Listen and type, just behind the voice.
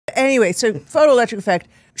anyway, so photoelectric effect,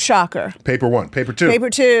 shocker. Paper 1. Paper 2. Paper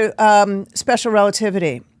 2, special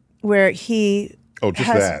relativity, where he... Oh, just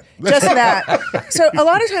that. Just that. So a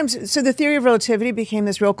lot of times, so the theory of relativity became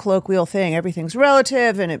this real colloquial thing. Everything's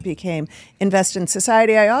relative, and it became invested in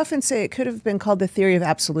society. I often say it could have been called the theory of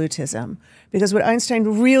absolutism, because what Einstein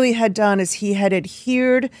really had done is he had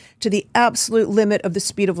adhered to the absolute limit of the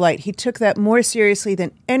speed of light. He took that more seriously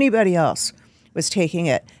than anybody else was taking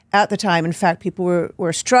it at the time. In fact, people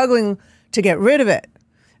were struggling to get rid of it,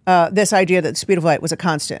 this idea that the speed of light was a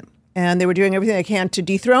constant. And they were doing everything they can to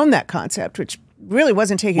dethrone that concept, which really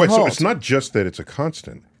wasn't taking hold. So it's not just that it's a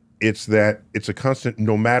constant. It's that it's a constant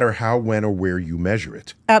no matter how, when, or where you measure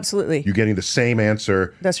it. Absolutely. You're getting the same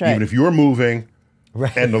answer. That's right. Even if you're moving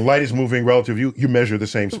and the light is moving relative to you, you measure the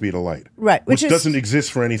same speed of light. Right. Which doesn't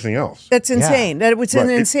exist for anything else. That's insane. That it's an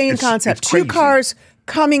insane concept. It's crazy. Two cars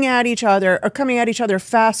coming at each other are coming at each other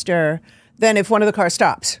faster than if one of the cars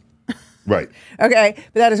stops. Right. Okay.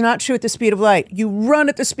 But that is not true at the speed of light. You run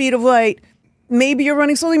at the speed of light. Maybe you're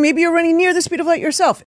running slowly. Maybe you're running near the speed of light yourself.